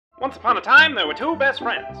Once upon a time, there were two best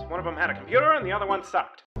friends. One of them had a computer and the other one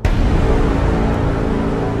sucked.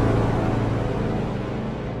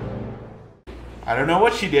 I don't know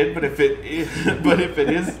what she did, but if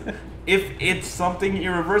it's something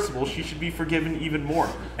irreversible, she should be forgiven even more.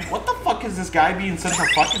 What the fuck is this guy being such a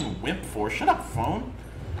fucking wimp for? Shut up, phone.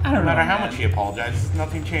 I don't know. No matter how much she apologizes,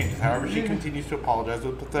 nothing changes. However, she continues to apologize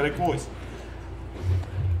with a pathetic voice.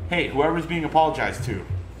 Hey, whoever's being apologized to,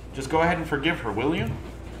 just go ahead and forgive her, will you?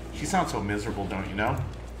 She sounds so miserable, don't you know?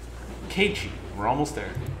 Keiichi, we're almost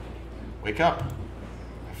there. Wake up.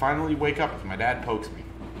 I finally wake up as my dad pokes me.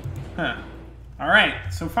 Huh. Alright,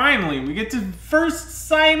 so finally, we get to first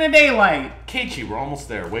sign of daylight. Keiichi, we're almost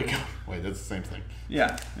there. Wake up. Wait, that's the same thing.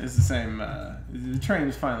 Yeah, it's the same. The train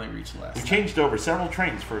has finally reached last. We changed over several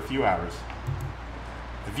trains for a few hours.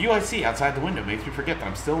 The view I see outside the window makes me forget that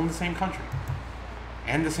I'm still in the same country.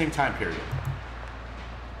 And the same time period.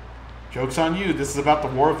 Joke's on you, this is about the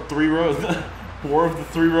War of the Three Roses. War of the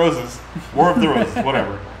Three Roses. War of the Roses,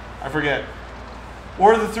 whatever. I forget.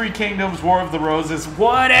 War of the Three Kingdoms, War of the Roses,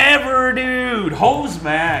 whatever, dude! Hose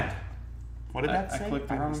mad! What did that say? I clicked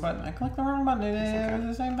the wrong button. I clicked the wrong button. It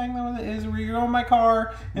was the same thing that is where you go in my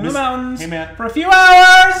car in the mountains for a few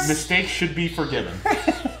hours! Mistakes should be forgiven.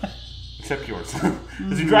 Except yours.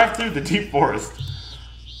 As you drive through the deep forest.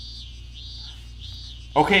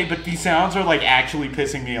 Okay, but these sounds are like actually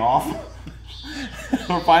pissing me off.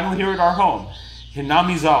 We're finally here at our home,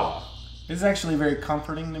 Hinamizawa. This is actually very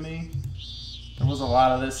comforting to me. There was a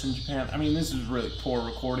lot of this in Japan. I mean, this is really poor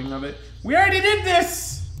recording of it. We already did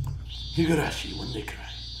this! Higurashi When They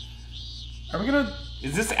Cry. Are we gonna...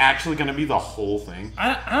 Is this actually gonna be the whole thing?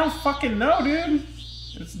 I don't fucking know, dude.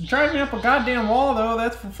 It's driving up a goddamn wall, though.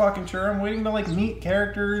 That's for fucking sure. I'm waiting to, like, meet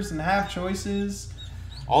characters and have choices.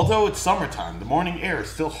 Although it's summertime, the morning air is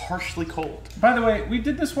still harshly cold. By the way, we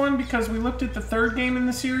did this one because we looked at the third game in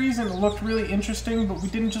the series and it looked really interesting, but we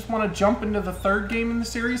didn't just want to jump into the third game in the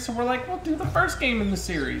series, so we're like, we'll do the first game in the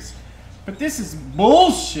series. But this is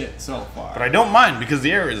bullshit so far. But I don't mind because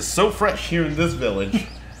the air is so fresh here in this village.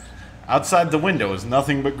 Outside the window is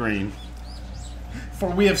nothing but green. For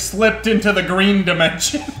we have slipped into the green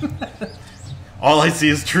dimension. All I see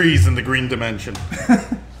is trees in the green dimension.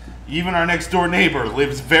 Even our next door neighbor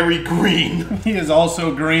lives very green. He is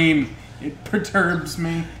also green. It perturbs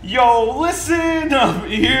me. Yo, listen up.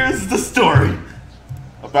 Here's the story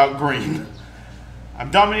about green. I'm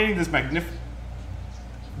dominating this magnificent...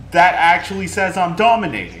 That actually says I'm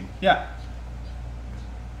dominating. Yeah.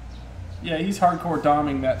 Yeah, he's hardcore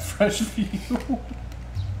doming that fresh view.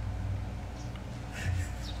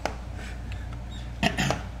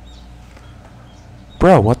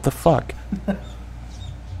 Bro, what the fuck?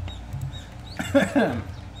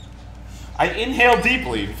 I inhale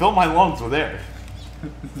deeply and fill my lungs with air.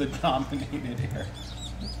 The dominated air.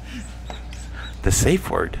 The safe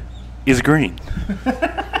word is green.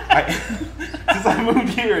 Since I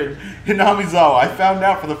moved here in Hinamizawa, I found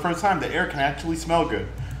out for the first time that air can actually smell good.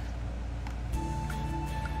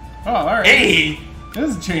 Oh, alright. Hey! That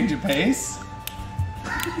was a change of pace.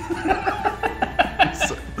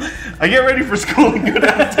 So, I get ready for school and go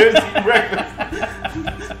downstairs to eat breakfast.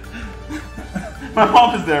 My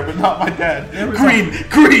mom is there, but not my dad. Green!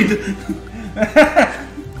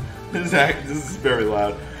 This is very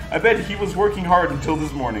loud. I bet he was working hard until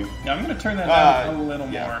this morning. Yeah, I'm going to turn that down a little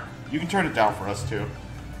more. You can turn it down for us, too.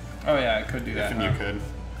 Oh, yeah, I could do that. If you could.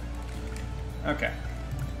 Okay.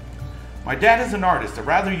 My dad is an artist, a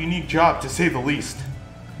rather unique job, to say the least.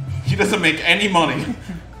 He doesn't make any money.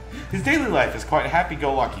 His daily life is quite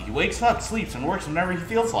happy-go-lucky. He wakes up, sleeps, and works whenever he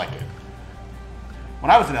feels like it. When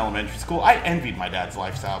I was in elementary school, I envied my dad's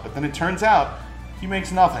lifestyle, but then it turns out he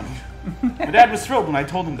makes nothing. My dad was thrilled when I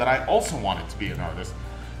told him that I also wanted to be an artist.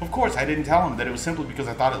 Of course, I didn't tell him that it was simply because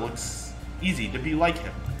I thought it looks easy to be like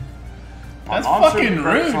him. That's fucking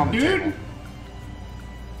rude, dude.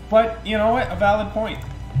 But, you know what? A valid point.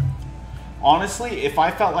 Honestly, if I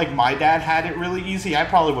felt like my dad had it really easy, I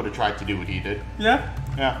probably would have tried to do what he did. Yeah?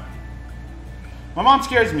 Yeah. My mom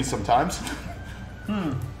scares me sometimes.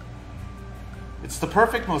 It's the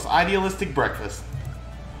perfect, most idealistic breakfast.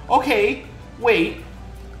 Okay, wait.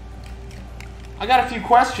 I got a few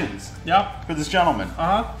questions. Yeah. For this gentleman.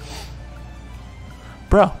 Uh-huh.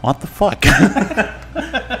 Bro, what the fuck?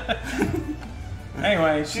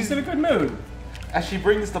 Anyway, she's in a good mood. As she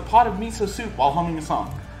brings the pot of miso soup while humming a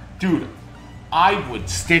song. Dude, I would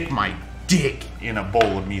stick my dick in a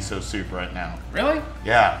bowl of miso soup right now. Really?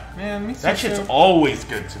 Yeah. Man, miso That shit's soup. always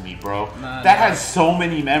good to me, bro. Nah, that nah. has so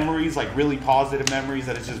many memories, like really positive memories,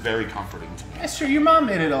 that it's just very comforting to me. That's true. Your mom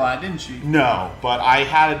made it a lot, didn't she? No, but I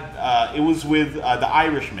had, it was with the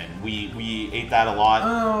Irishman. We ate that a lot.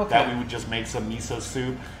 Oh, okay. That we would just make some miso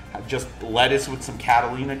soup, just lettuce with some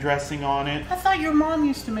Catalina dressing on it. I thought your mom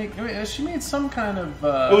used to make. She made some kind of.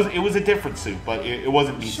 It was a different soup, but it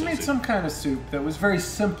wasn't miso soup. She made some kind of soup that was very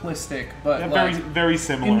simplistic, but Yeah, like, very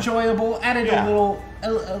similar. enjoyable. Added Yeah. a little,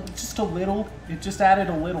 just a little. It just added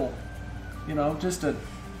a little. You know, just a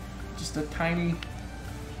tiny.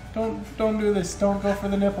 Don't do this. Don't go for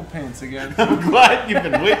the nipple pants again. I'm glad you've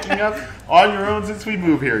been waking up on your own since we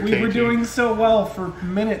moved here, We KG. were doing so well for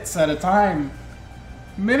minutes at a time.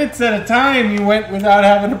 Minutes at a time, you went without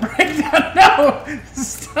having a breakdown. No,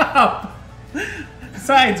 stop.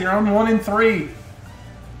 Besides, you're on 1 and 3.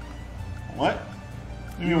 What?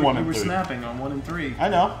 You mean 1 You and were 3? snapping on 1 and 3. I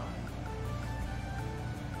know.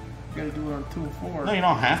 You gotta do it on 2 and 4. No, you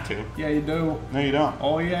don't have to. Yeah, you do. No, you don't.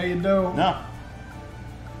 Oh, yeah, you do. No.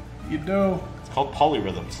 You do. It's called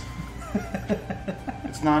polyrhythms.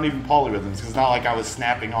 It's not even polyrhythms. It's not like I was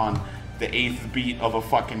snapping on the 8th beat of a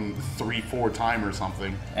fucking 3/4 time or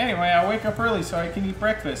something. Anyway, I wake up early so I can eat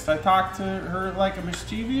breakfast. I talk to her like a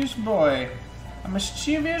mischievous boy. A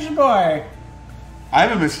mischievous boy.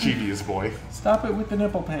 I'm a mischievous boy. Stop it with the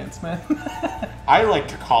nipple pants, man. I like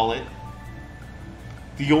to call it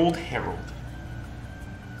the Old Herald.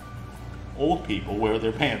 Old people wear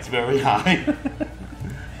their pants very high.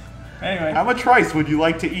 Anyway. How much rice would you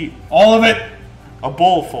like to eat? All of it. A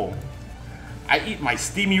bowl full. I eat my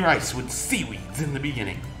steamy rice with seaweeds in the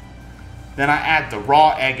beginning. Then I add the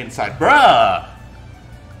raw egg inside. Bruh!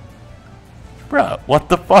 Bruh, what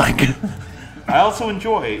the fuck? I also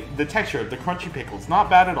enjoy the texture of the crunchy pickles. Not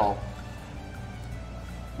bad at all.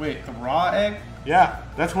 Wait, the raw egg? Yeah,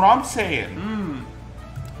 that's what I'm saying.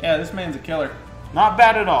 Yeah, this man's a killer. Not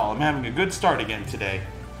bad at all. I'm having a good start again today.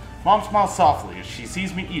 Mom smiles softly as she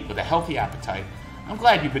sees me eat with a healthy appetite. I'm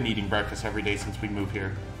glad you've been eating breakfast every day since we moved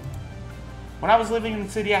here. When I was living in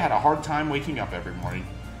the city, I had a hard time waking up every morning.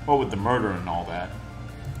 Well, with the murder and all that.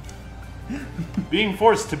 Being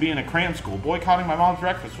forced to be in a cram school, boycotting my mom's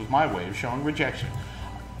breakfast was my way of showing rejection.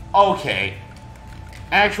 Okay.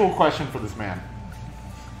 Actual question for this man.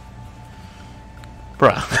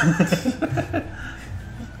 Bruh.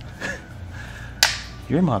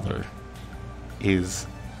 Your mother is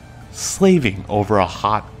slaving over a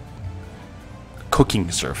hot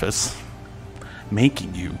cooking surface,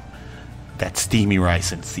 making you that steamy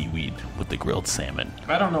rice and seaweed with the grilled salmon.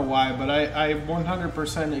 I don't know why, but I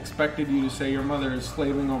 100% expected you to say your mother is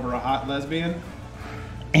slaving over a hot lesbian.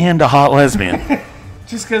 And a hot lesbian.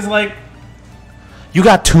 Just because, like... You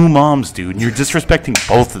got 2 moms, dude, and you're disrespecting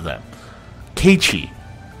both of them. Keiichi.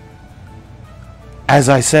 As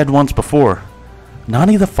I said once before,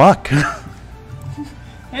 Nani the fuck?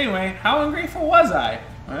 Anyway, how ungrateful was I?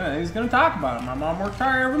 He's going to talk about it. My mom worked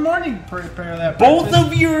hard every morning to prepare that Both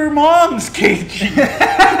breakfast. of your moms, Keiichi.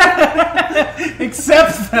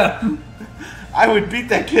 Except them. I would beat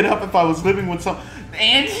that kid up if I was living with some...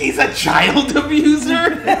 And he's a child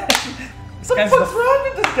abuser? What the fuck's wrong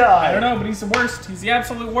with this guy? I don't know, but he's the worst. He's the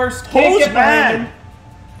absolute worst. Can't Who's get behind mad?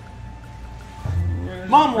 him.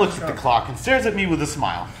 Mom looks at the clock and stares at me with a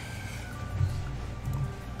smile.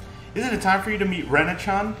 Isn't it time for you to meet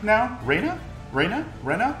Rena-chan now? Rena? Rena-chan.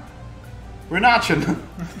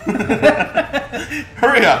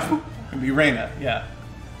 Hurry up. It'd be Reina, yeah.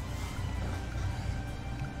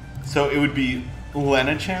 So it would be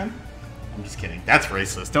Lena-chan? I'm just kidding. That's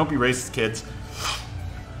racist. Don't be racist, kids.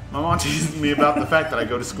 My mom teases me about the fact that I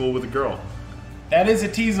go to school with a girl. That is a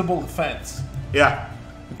teasable offense. Yeah,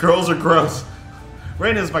 girls are gross.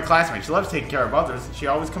 Raina is my classmate. She loves taking care of others. She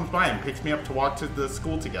always comes by and picks me up to walk to the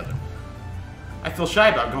school together. I feel shy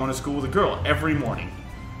about going to school with a girl every morning.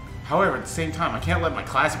 However, at the same time, I can't let my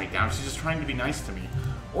classmate down. She's just trying to be nice to me.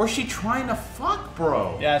 Or is she trying to fuck,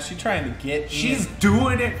 bro? Yeah, she's trying to get She's in.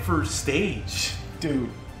 doing it for stage. Dude,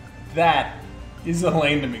 that is the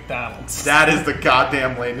lane to McDonald's. That is the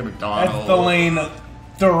goddamn lane to McDonald's. That's the lane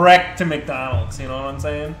direct to McDonald's, you know what I'm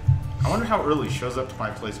saying? I wonder how early she shows up to my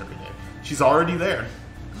place every day. She's already there.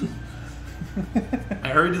 I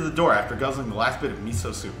hurried to the door after guzzling the last bit of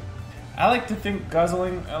miso soup. I like to think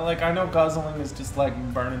guzzling, like, I know guzzling is just like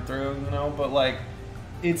burning through, you know, but like,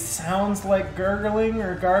 it sounds like gurgling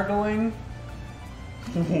or gargling.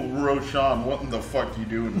 Roshan, what in the fuck you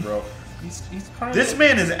doing, bro? He's trying This to,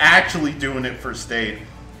 man is actually doing it for state.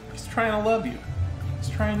 he's trying to love you. He's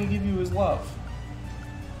trying to give you his love.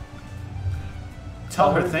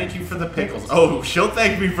 Tell her thank you for the pickles. Oh, she'll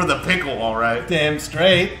thank me for the pickle, all right. Damn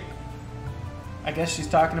straight. I guess she's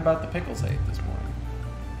talking about the pickles I ate this morning.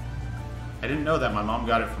 I didn't know that my mom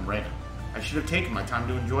got it from Brandon. I should have taken my time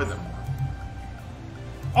to enjoy them more.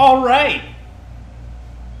 All right.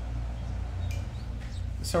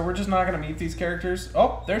 So we're just not going to meet these characters?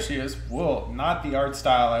 Oh, there she is. Whoa, not the art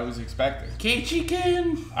style I was expecting.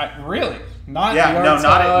 K-Chicken! Really? Not the art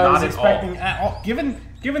style I was expecting at all. at all. Given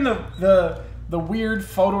the weird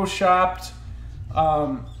photoshopped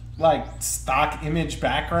like stock image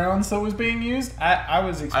backgrounds that was being used, I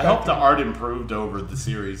was expecting. I hope the art improved over the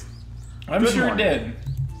series. I'm sure it did.